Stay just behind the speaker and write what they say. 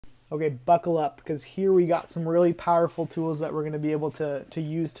Okay, buckle up, because here we got some really powerful tools that we're going to be able to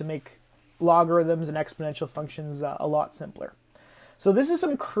use to make logarithms and exponential functions a lot simpler. So this is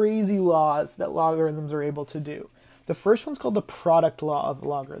some crazy laws that logarithms are able to do. The first one's called the product law of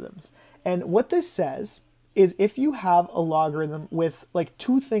logarithms. And what this says is if you have a logarithm with like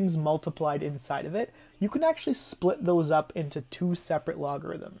two things multiplied inside of it, you can actually split those up into two separate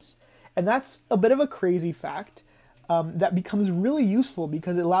logarithms. And that's a bit of a crazy fact. That becomes really useful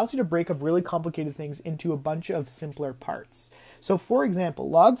because it allows you to break up really complicated things into a bunch of simpler parts. So for example,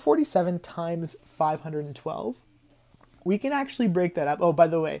 log 47 times 512, we can actually break that up. Oh, by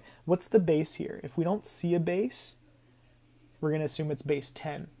the way, what's the base here? If we don't see a base, we're going to assume it's base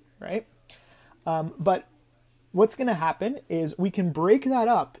 10, right? But what's going to happen is we can break that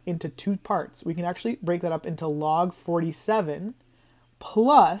up into two parts. We can actually break that up into log 47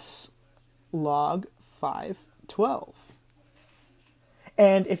 plus log 512.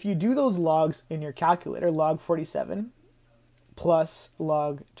 And if you do those logs in your calculator, log 47 plus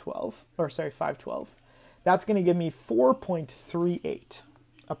log 512, that's going to give me 4.38,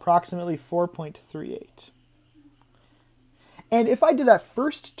 approximately 4.38. And if I do that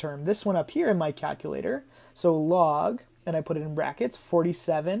first term, this one up here in my calculator, so log, and I put it in brackets,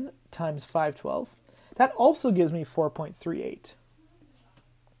 47 times 512, that also gives me 4.38.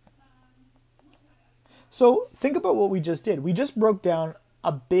 So think about what we just did. We just broke down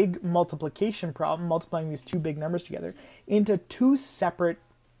a big multiplication problem, multiplying these two big numbers together, into two separate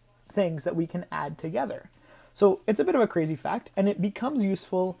things that we can add together. So it's a bit of a crazy fact, and it becomes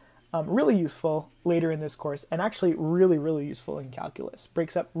useful, really useful later in this course, and actually really, really useful in calculus.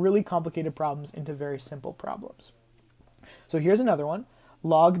 Breaks up really complicated problems into very simple problems. So here's another one.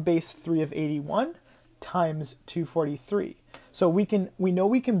 Log base 3 of 81 times 243. So we know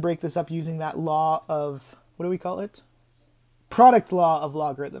we can break this up using that law of, what do we call it? Product law of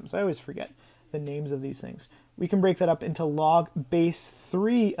logarithms. I always forget the names of these things. We can break that up into log base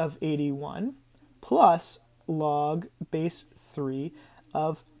 3 of 81 plus log base 3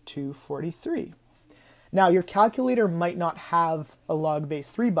 of 243. Now your calculator might not have a log base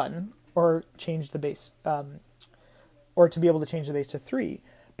 3 button or change the base, or to be able to change the base to 3.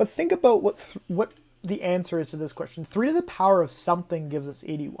 But think about what the answer is to this question. 3 to the power of something gives us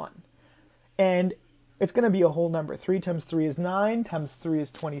 81. And it's going to be a whole number. 3 times 3 is 9, times 3 is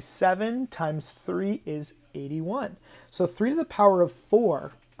 27, times 3 is 81. So 3 to the power of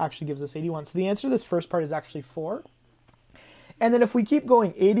 4 actually gives us 81. So the answer to this first part is actually 4. And then if we keep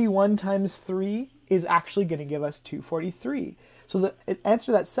going, 81 times 3 is actually going to give us 243. So the answer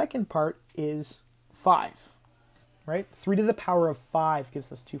to that second part is 5, right? 3 to the power of 5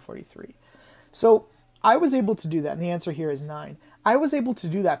 gives us 243. So I was able to do that, and the answer here is 9. I was able to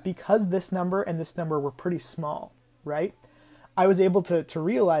do that because this number and this number were pretty small, right? I was able to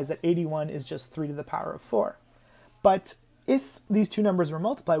realize that 81 is just 3 to the power of 4. But if these two numbers were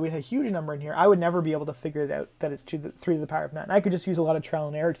multiplied, we'd have a huge number in here. I would never be able to figure it out that it's 3 to the power of 9. I could just use a lot of trial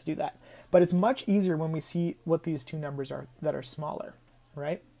and error to do that. But it's much easier when we see what these two numbers are that are smaller,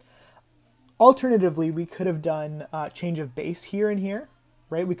 right? Alternatively, we could have done change of base here and here,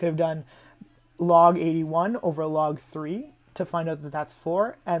 right? We could have done log 81 over log 3 to find out that that's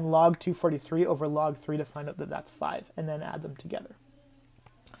 4, and log 243 over log 3 to find out that that's 5, and then add them together.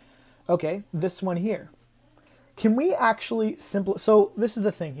 Okay, this one here. Can we actually so this is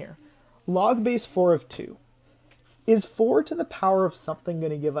the thing here. Log base 4 of 2. Is 4 to the power of something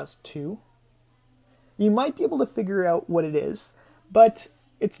going to give us 2? You might be able to figure out what it is, but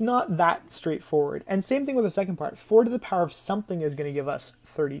it's not that straightforward. And same thing with the second part. 4 to the power of something is going to give us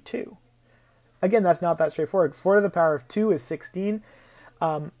 32. Again, that's not that straightforward. 4 to the power of 2 is 16.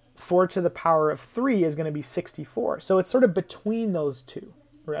 4 to the power of 3 is going to be 64. So it's sort of between those two,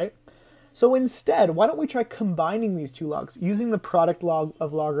 right? So instead, why don't we try combining these two logs, using the product log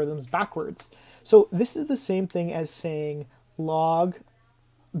of logarithms backwards? So this is the same thing as saying log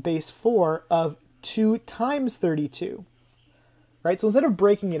base 4 of 2 times 32, right? So instead of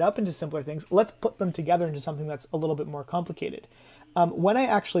breaking it up into simpler things, let's put them together into something that's a little bit more complicated. When I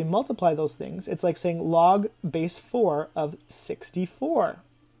actually multiply those things, it's like saying log base 4 of 64.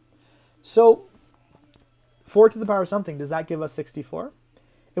 So 4 to the power of something, does that give us 64?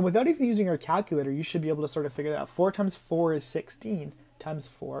 And without even using our calculator, you should be able to sort of figure that out. 4 times 4 is 16, times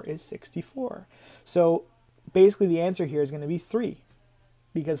 4 is 64. So basically the answer here is going to be 3,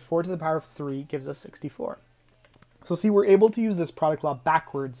 because 4 to the power of 3 gives us 64. So see, we're able to use this product law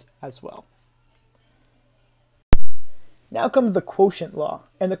backwards as well. Now comes the quotient law.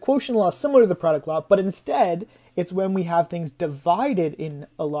 And the quotient law is similar to the product law, but instead, it's when we have things divided in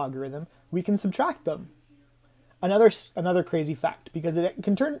a logarithm, we can subtract them. Another crazy fact, because it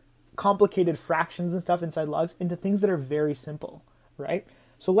can turn complicated fractions and stuff inside logs into things that are very simple, right?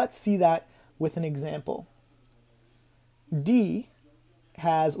 So let's see that with an example. D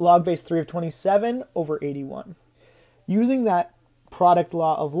has log base 3 of 27 over 81. Using that product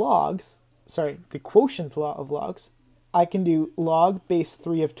law of logs, the quotient law of logs, I can do log base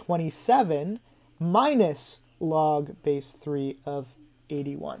 3 of 27 minus log base 3 of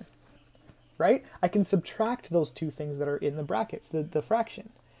 81, right? I can subtract those two things that are in the brackets, the fraction.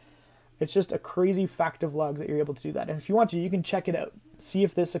 It's just a crazy fact of logs that you're able to do that. And if you want to, you can check it out. See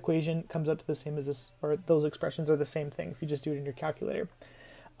if this equation comes out to the same as this, or those expressions are the same thing if you just do it in your calculator.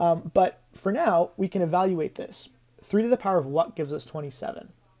 But for now, we can evaluate this. 3 to the power of what gives us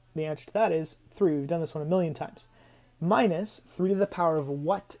 27? The answer to that is 3. We've done this one a million times. Minus 3 to the power of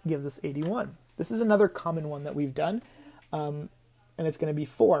what gives us 81? This is another common one that we've done. And it's going to be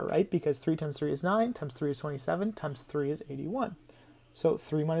 4, right? Because 3 times 3 is 9, times 3 is 27, times 3 is 81. So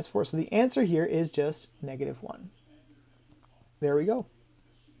 3 minus 4. So the answer here is just -1. There we go.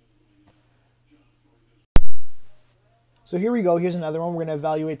 So here we go. Here's another one. We're going to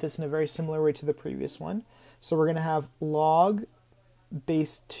evaluate this in a very similar way to the previous one. So we're going to have log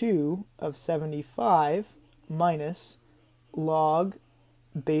base 2 of 75 minus log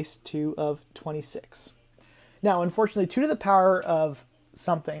base 2 of 26. Now, unfortunately, 2 to the power of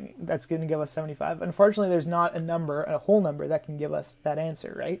something that's going to give us 75. Unfortunately, there's not a whole number that can give us that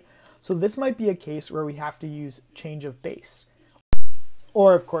answer, right? So this might be a case where we have to use change of base.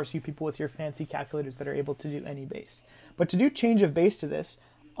 Or, of course, you people with your fancy calculators that are able to do any base. But to do change of base to this,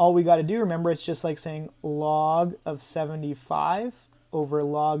 all we got to do, remember, it's just like saying log of 75 over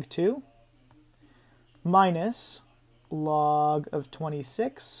log 2 minus log of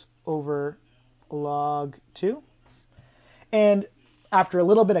 26 over log 2. And after a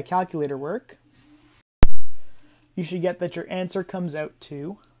little bit of calculator work, you should get that your answer comes out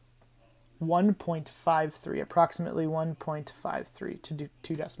to 1.53, approximately 1.53 to do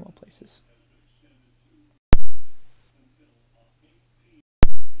 2 decimal places.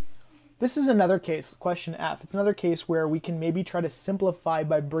 This is another case, question F. It's another case where we can maybe try to simplify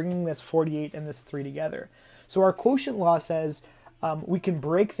by bringing this 48 and this 3 together. So our quotient law says we can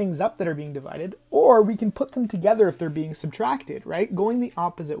break things up that are being divided, or we can put them together if they're being subtracted, right? Going the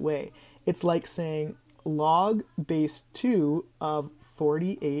opposite way. It's like saying log base 2 of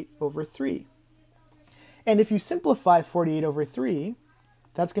 48 over 3. And if you simplify 48 over 3,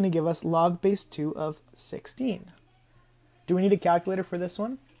 that's going to give us log base 2 of 16. Do we need a calculator for this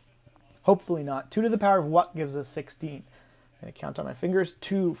one? Hopefully not. 2 to the power of what gives us 16? I'm going to count on my fingers.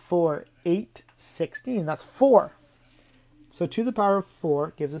 2, 4, 8, 16. That's 4. So 2 to the power of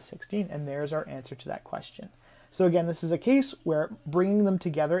 4 gives us 16, and there's our answer to that question. So again, this is a case where bringing them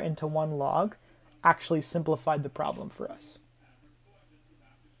together into one log actually simplified the problem for us.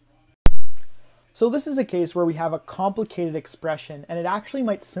 So this is a case where we have a complicated expression, and it actually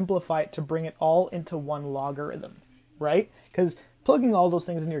might simplify it to bring it all into one logarithm, right? Because plugging all those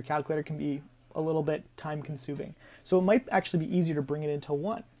things into your calculator can be a little bit time consuming. So it might actually be easier to bring it into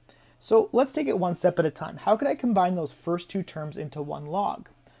one. So let's take it one step at a time. How could I combine those first two terms into one log?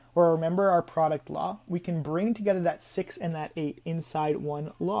 Or remember our product law, we can bring together that 6 and that 8 inside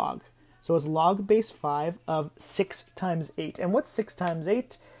one log. So it's log base 5 of 6 times 8. And what's 6 times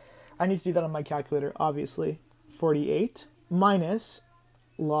 8? I need to do that on my calculator, obviously. 48 minus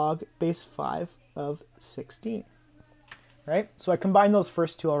log base 5 of 16. Right? So I combined those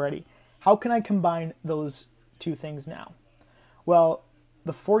first two already. How can I combine those two things now? Well,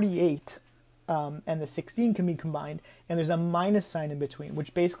 the 48 and the 16 can be combined, and there's a minus sign in between,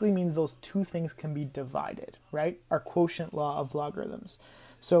 which basically means those two things can be divided, right? Our quotient law of logarithms.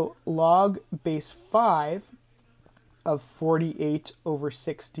 So log base 5 of 48 over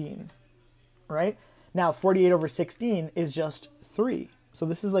 16, right? Now 48 over 16 is just 3. So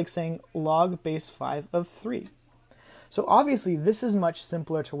this is like saying log base 5 of 3. So obviously this is much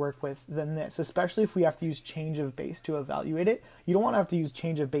simpler to work with than this, especially if we have to use change of base to evaluate it. You don't want to have to use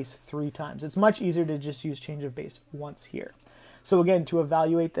change of base 3 times. It's much easier to just use change of base once here. So again, to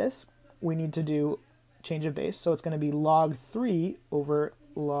evaluate this, we need to do change of base. So it's going to be log 3 over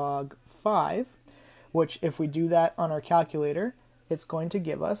log 5, which if we do that on our calculator, it's going to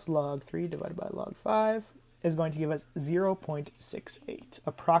give us log 3 divided by log 5 is going to give us 0.68,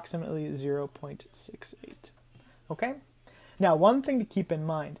 approximately 0.68. Okay? Now, one thing to keep in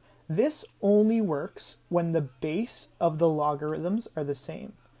mind, this only works when the base of the logarithms are the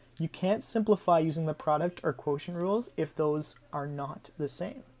same. You can't simplify using the product or quotient rules if those are not the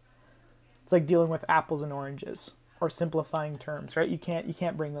same. It's like dealing with apples and oranges or simplifying terms, right? You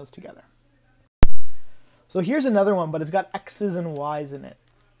can't bring those together. So here's another one, but it's got x's and y's in it.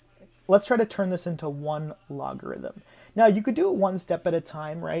 let's try to turn this into one logarithm. Now you could do it one step at a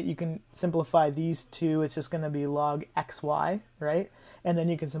time, right? You can simplify these two. It's just going to be log xy, right? And then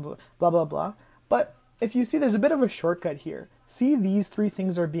you can simplify blah, blah, blah. But if you see, there's a bit of a shortcut here. See, these three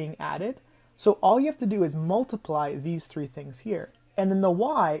things are being added. So all you have to do is multiply these three things here. And then the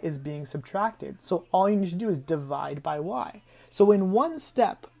y is being subtracted. So all you need to do is divide by y. So in one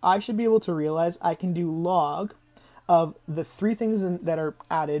step, I should be able to realize I can do log of the three things that are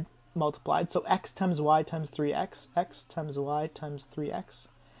added, multiplied. So x times y times 3x, x times y times 3x.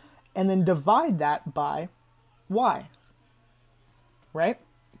 And then divide that by y, right?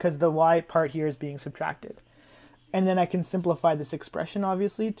 Because the y part here is being subtracted. And then I can simplify this expression,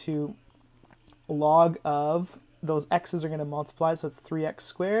 obviously, to log of those x's are going to multiply, so it's 3x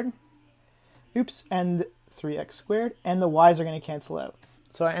squared. Oops, and 3x squared, and the y's are going to cancel out.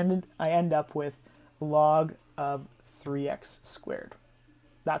 So I end up with log of 3x squared.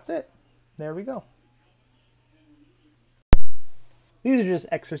 That's it. There we go. These are just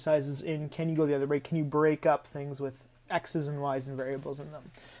exercises in can you go the other way? Can you break up things with x's and y's and variables in them?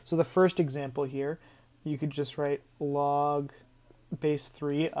 So the first example here, you could just write log base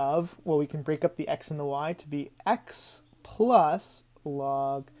 3 of, well, we can break up the x and the y to be x plus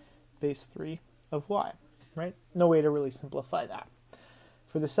log base 3 of y, right? No way to really simplify that.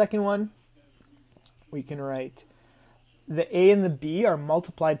 For the second one, we can write the a and the b are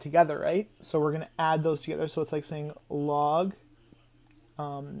multiplied together, right? So we're going to add those together. So it's like saying log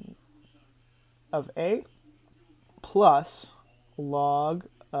of a plus log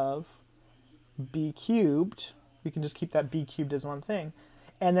of b cubed. We can just keep that b cubed as one thing.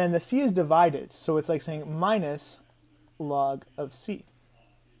 And then the c is divided. So it's like saying minus log of c.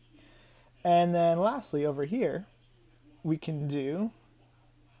 And then lastly, over here, we can do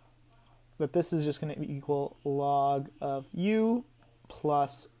that this is just going to equal log of u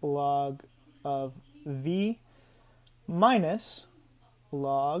plus log of v minus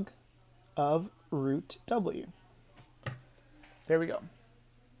log of root w. There we go.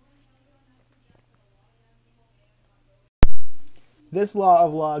 This law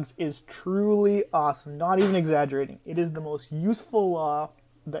of logs is truly awesome, not even exaggerating. It is the most useful law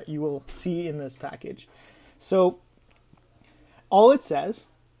that you will see in this package. So all it says,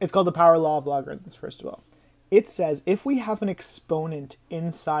 it's called the power law of logarithms, first of all. It says if we have an exponent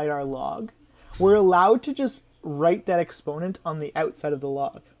inside our log, we're allowed to just write that exponent on the outside of the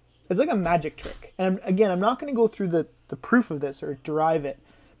log. It's like a magic trick. And again, I'm not going to go through the proof of this or derive it,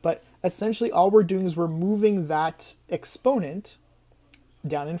 but essentially all we're doing is we're moving that exponent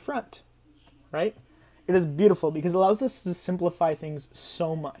down in front, right? It is beautiful because it allows us to simplify things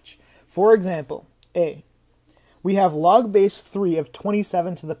so much. For example, A, we have log base 3 of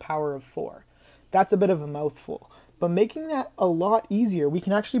 27 to the power of 4. That's a bit of a mouthful, but making that a lot easier, we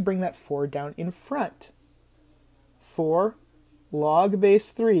can actually bring that 4 down in front. 4 log base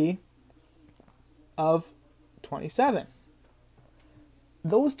 3 of 27.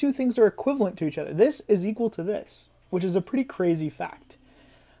 Those two things are equivalent to each other. This is equal to this, which is a pretty crazy fact.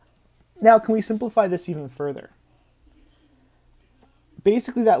 Now, can we simplify this even further?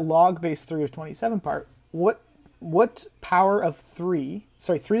 Basically, that log base 3 of 27 part, what power of 3,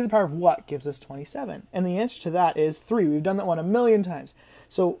 sorry, 3 to the power of what gives us 27? And the answer to that is 3. We've done that one a million times.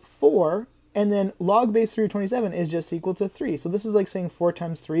 So 4, and then log base 3 of 27 is just equal to 3. So this is like saying 4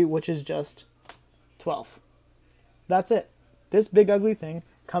 times 3, which is just 12. That's it. This big ugly thing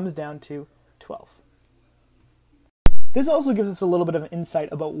comes down to 12. This also gives us a little bit of an insight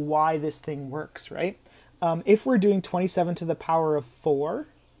about why this thing works, right? If we're doing 27 to the power of 4,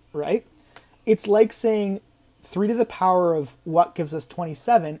 right? It's like saying 3 to the power of what gives us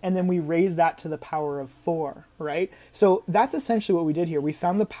 27, and then we raise that to the power of 4, right? So that's essentially what we did here. We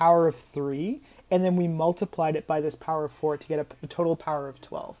found the power of 3, and then we multiplied it by this power of 4 to get a total power of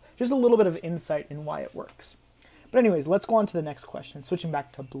 12. Just a little bit of insight in why it works. But anyways, let's go on to the next question. Switching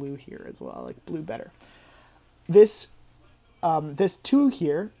back to blue here as well. I like blue better. This 2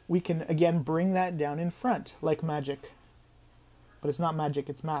 here, we can again bring that down in front like magic. But it's not magic,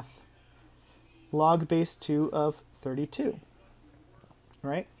 it's math. Log base 2 of 32,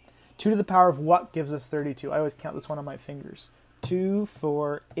 right? 2 to the power of what gives us 32? I always count this one on my fingers. 2,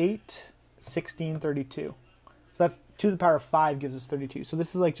 4, 8, 16, 32. So that's 2 to the power of 5 gives us 32. So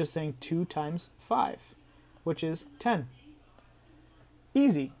this is like just saying 2 times 5, which is 10.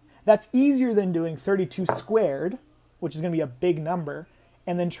 Easy. That's easier than doing 32 squared, which is going to be a big number,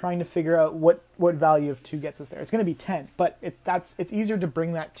 and then trying to figure out what value of 2 gets us there. It's going to be 10, but it's easier to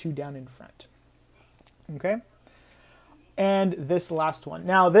bring that 2 down in front. Okay? And this last one.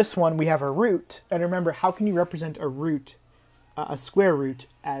 Now, this one, we have a root. And remember, how can you represent a root a square root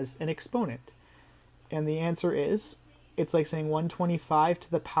as an exponent? And the answer is, it's like saying 125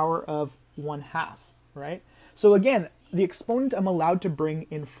 to the power of 1/2, right? So again, the exponent I'm allowed to bring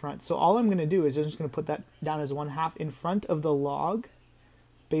in front. So all I'm going to do is I'm just going to put that down as 1/2 in front of the log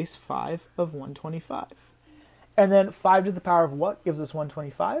base 5 of 125. And then 5 to the power of what gives us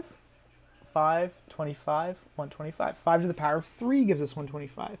 125? 5, 25, 125. 5 to the power of 3 gives us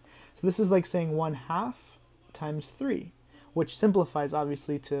 125. So this is like saying 1/2 times 3, which simplifies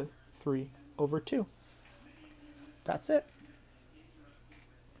obviously to 3 over 2. That's it.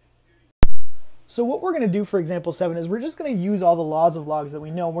 So what we're going to do for example 7 is we're just going to use all the laws of logs that we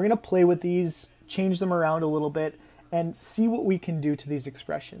know. We're going to play with these, change them around a little bit, and see what we can do to these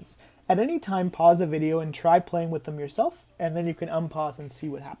expressions. At any time, pause the video and try playing with them yourself, and then you can unpause and see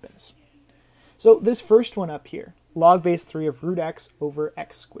what happens. So this first one up here, log base 3 of root x over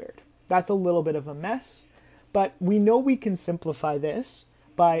x squared. That's a little bit of a mess, but we know we can simplify this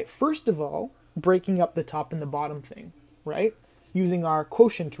by, first of all, breaking up the top and the bottom thing, right? Using our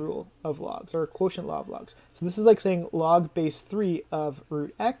quotient rule of logs, or quotient law of logs. So this is like saying log base 3 of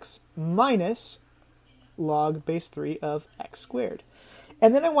root x minus log base 3 of x squared.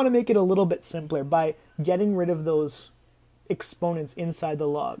 And then I want to make it a little bit simpler by getting rid of those exponents inside the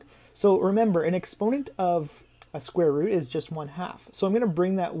log. So remember, an exponent of a square root is just 1/2. So I'm going to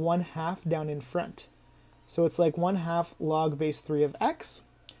bring that 1/2 down in front. So it's like 1/2 log base 3 of x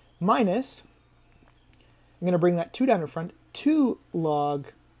minus, I'm going to bring that 2 down in front, 2 log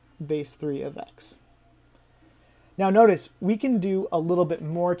base 3 of x. Now notice, we can do a little bit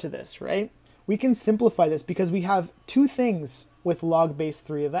more to this, right? We can simplify this because we have two things with log base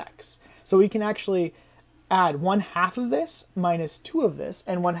 3 of x. So we can actually add 1/2 of this minus 2 of this,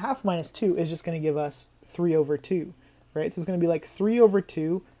 and 1/2 minus 2 is just going to give us 3 over 2, right? So it's going to be like 3 over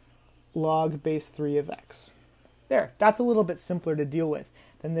 2 log base 3 of x. There, that's a little bit simpler to deal with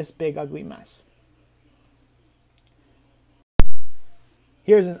than this big ugly mess.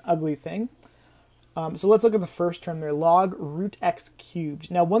 Here's an ugly thing. So let's look at the first term there, log root x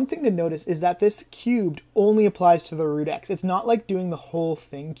cubed. Now one thing to notice is that this cubed only applies to the root x. It's not like doing the whole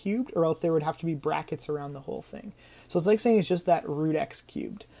thing cubed, or else there would have to be brackets around the whole thing. So it's like saying it's just that root x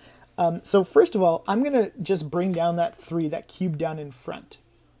cubed. So first of all, I'm going to just bring down that 3, that cube down in front.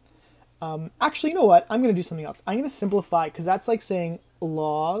 Actually, you know what? I'm going to do something else. I'm going to simplify, because that's like saying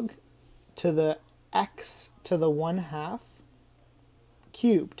log to the x to the 1/2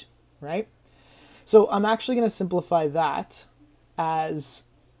 cubed, right? So I'm actually going to simplify that as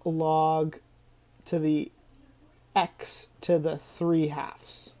log to the x to the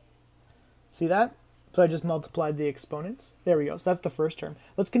 3/2. See that? So I just multiplied the exponents. There we go. So that's the first term.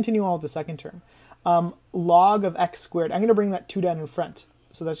 Let's continue on with the second term. Log of x squared. I'm going to bring that 2 down in front.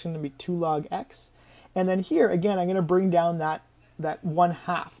 So that's going to be 2 log x. And then here, again, I'm going to bring down that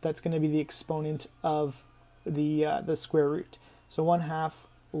 1/2. That's going to be the exponent of the square root. So 1/2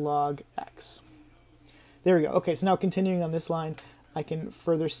 log x. There we go. Okay, so now continuing on this line, I can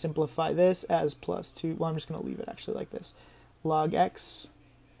further simplify this as plus 2. Well, I'm just going to leave it actually like this. Log x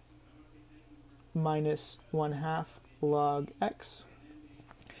minus 1/2 log x.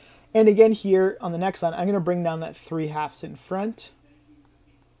 And again here on the next line, I'm going to bring down that 3/2 in front.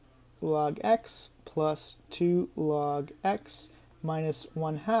 Log x plus 2 log x minus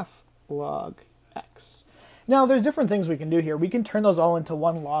 1/2 log x. Now there's different things we can do here. We can turn those all into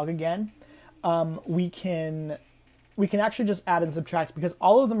one log again. We can actually just add and subtract because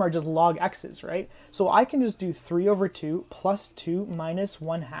all of them are just log x's, right? So I can just do 3 over 2 plus 2 minus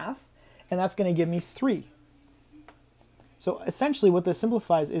 1/2, and that's going to give me 3. So essentially what this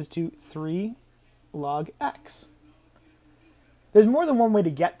simplifies is to 3 log x. There's more than one way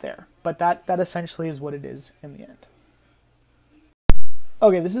to get there, but that essentially is what it is in the end.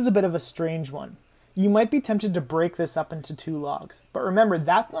 Okay, this is a bit of a strange one. You might be tempted to break this up into 2 logs, but remember,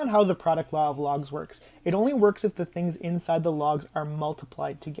 that's not how the product law of logs works. It only works if the things inside the logs are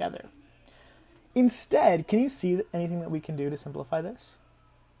multiplied together. Instead, can you see anything that we can do to simplify this?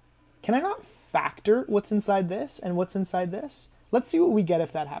 Can I not factor what's inside this and what's inside this? Let's see what we get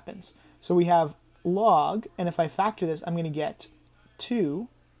if that happens. So we have log, and if I factor this, I'm going to get 2.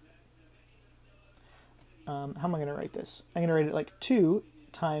 How am I going to write this? I'm going to write it like 2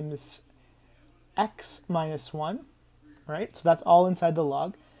 times x minus 1, right? So that's all inside the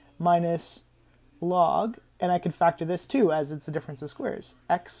log, minus log, and I could factor this too as it's a difference of squares.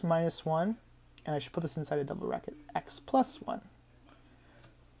 X minus 1, and I should put this inside a double bracket, x plus 1,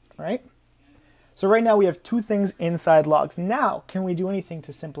 right? So right now we have 2 things inside logs. Now, can we do anything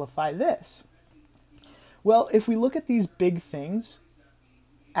to simplify this? Well, if we look at these big things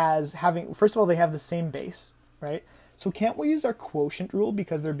as having, first of all, they have the same base, right? So can't we use our quotient rule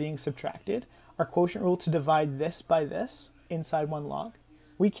because they're being subtracted? Our quotient rule to divide this by this inside one log?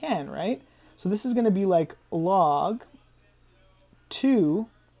 We can, right? So this is going to be like log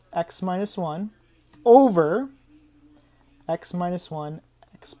 2x minus 1 over x minus 1,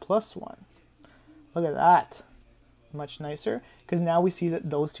 x plus 1. Look at that. Much nicer, because now we see that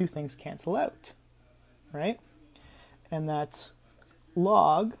those two things cancel out, right? And that's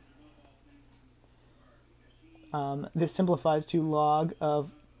log, this simplifies to log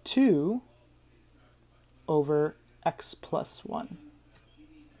of 2 over x plus 1.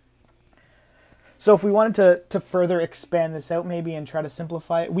 So if we wanted to further expand this out maybe and try to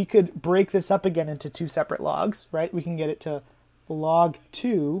simplify it, we could break this up again into two separate logs, right? We can get it to log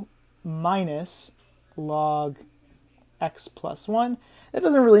 2 minus log x plus 1. That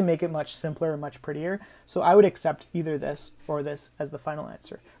doesn't really make it much simpler or much prettier, so I would accept either this or this as the final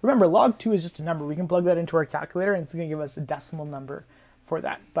answer. Remember, log 2 is just a number. We can plug that into our calculator and it's going to give us a decimal number for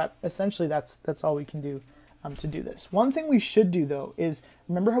that. But essentially that's all we can do to do this. One thing we should do though is,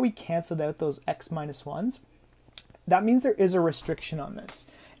 remember how we canceled out those x minus 1s? That means there is a restriction on this.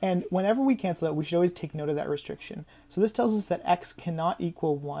 And whenever we cancel out, we should always take note of that restriction. So this tells us that x cannot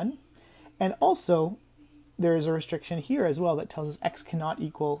equal 1. And also, there is a restriction here as well that tells us x cannot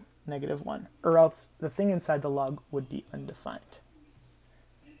equal negative 1, or else the thing inside the log would be undefined.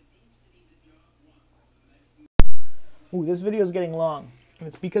 Ooh, this video is getting long, and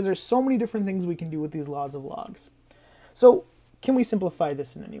it's because there's so many different things we can do with these laws of logs. So, can we simplify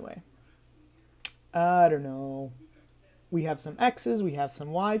this in any way? I don't know. We have some x's, we have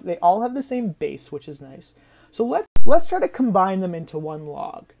some y's. They all have the same base, which is nice. So let's try to combine them into one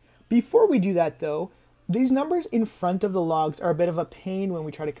log. Before we do that though, these numbers in front of the logs are a bit of a pain when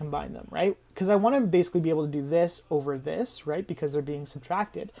we try to combine them, right? Because I want to basically be able to do this over this, right? Because they're being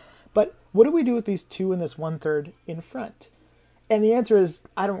subtracted. But what do we do with these 2 and this 1/3 in front? And the answer is,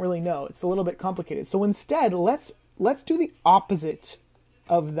 I don't really know. It's a little bit complicated. So instead, let's do the opposite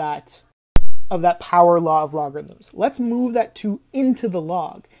of that power law of logarithms. Let's move that 2 into the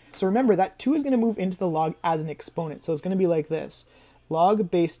log. So remember, that 2 is going to move into the log as an exponent. So it's going to be like this, log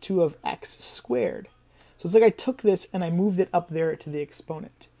base 2 of x squared. So it's like I took this and I moved it up there to the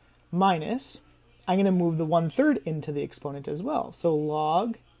exponent. Minus, I'm going to move the 1/3 into the exponent as well. So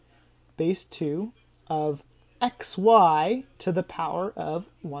log base 2 of xy to the power of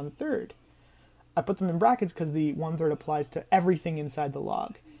 1/3. I put them in brackets because the 1/3 applies to everything inside the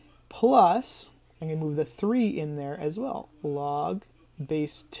log. Plus, I'm going to move the 3 in there as well. Log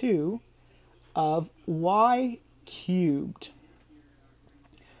base 2 of y cubed.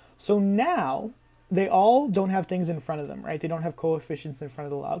 So now, they all don't have things in front of them, right? They don't have coefficients in front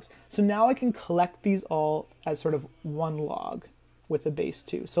of the logs. So now I can collect these all as sort of one log with a base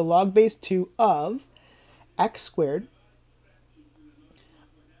 2. So log base 2 of x squared.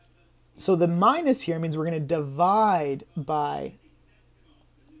 So the minus here means we're going to divide by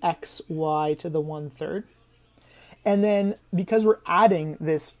xy to the 1/3. And then because we're adding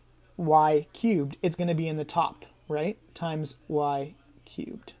this y cubed, it's going to be in the top, right? Times y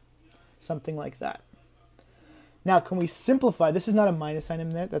cubed. Something like that. Now, can we simplify? This is not a minus sign in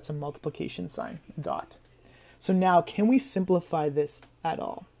there. That's a multiplication sign, a dot. So now, can we simplify this at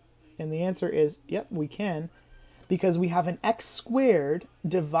all? And the answer is, yep, we can, because we have an x squared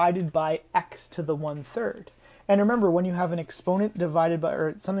divided by x to the 1/3. And remember, when you have an exponent divided by,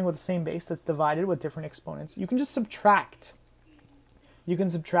 or something with the same base that's divided with different exponents, you can just subtract. You can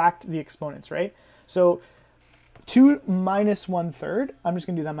subtract the exponents, right? So 2 minus 1/3, I'm just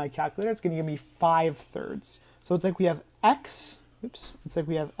going to do that on my calculator. It's going to give me 5/3. So it's like we have x, it's like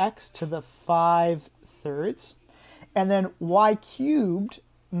we have x to the 5/3, and then y cubed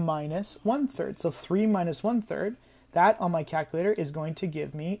minus 1/3. So 3 minus 1/3, that on my calculator is going to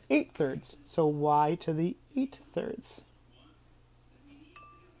give me 8/3. So y to the 8/3.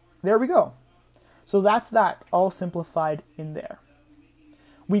 There we go. So that's that, all simplified in there.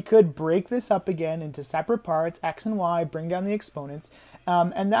 We could break this up again into separate parts, x and y, bring down the exponents,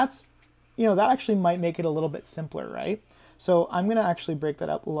 and that's, that actually might make it a little bit simpler, right? So I'm going to actually break that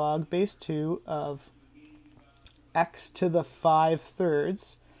up, log base 2 of x to the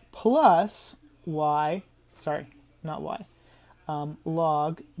 5/3 plus y, sorry, not y,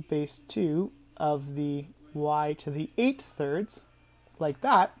 log base 2 of the y to the 8/3, like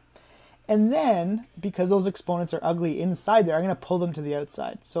that. And then, because those exponents are ugly inside there, I'm going to pull them to the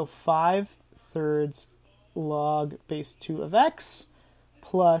outside. So 5/3 log base 2 of x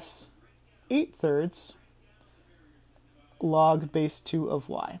plus 8/3 log base 2 of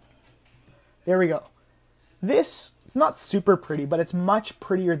y. There we go. This, it's not super pretty, but it's much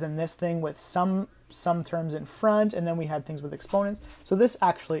prettier than this thing with some some terms in front, and then we had things with exponents. So this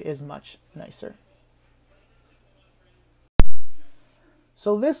actually is much nicer.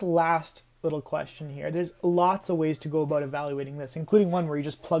 So this last little question here, there's lots of ways to go about evaluating this, including one where you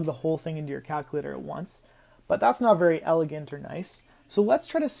just plug the whole thing into your calculator at once. But that's not very elegant or nice. So let's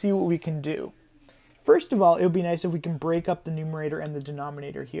try to see what we can do. First of all, it would be nice if we can break up the numerator and the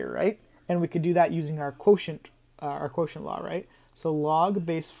denominator here, right? And we could do that using our quotient law, right? So log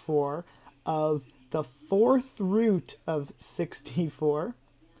base 4 of the 4th root of 64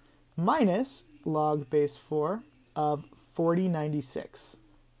 minus log base 4 of 4096.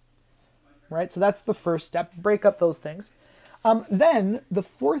 Right, so that's the first step. Break up those things. Then the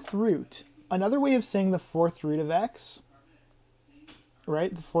 4th root, another way of saying the 4th root of x,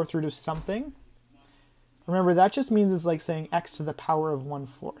 right? The 4th root of something. Remember, that just means it's like saying x to the power of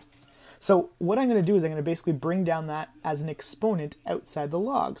 1/4. So what I'm going to do is I'm going to basically bring down that as an exponent outside the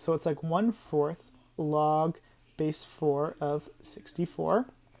log. So it's like 1/4 log base 4 of 64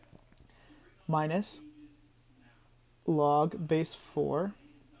 minus log base 4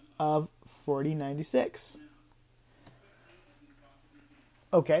 of 4096.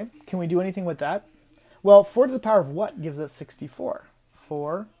 Okay, can we do anything with that? Well, 4 to the power of what gives us 64?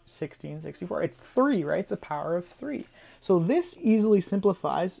 4, 16, 64. It's 3, right? It's a power of 3. So this easily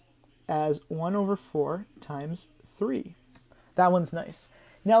simplifies as 1/4 times 3. That one's nice.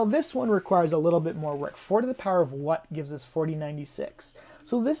 Now this one requires a little bit more work. 4 to the power of what gives us 4096?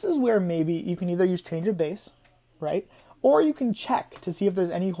 So this is where maybe you can either use change of base, right? Or you can check to see if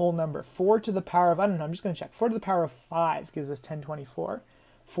there's any whole number. 4 to the power of, I don't know, I'm just going to check. 4 to the power of 5 gives us 1024.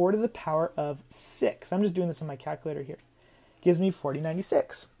 4 to the power of 6, I'm just doing this on my calculator here, gives me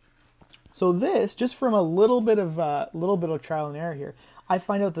 4096. So this, just from a little bit of trial and error here, I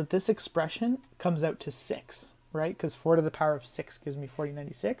find out that this expression comes out to 6, right? Because 4 to the power of 6 gives me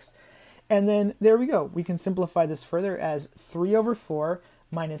 4096. And then there we go. We can simplify this further as 3/4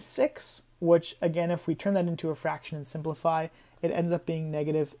 minus 6, which again, if we turn that into a fraction and simplify, it ends up being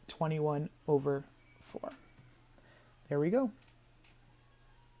negative 21/4. There we go.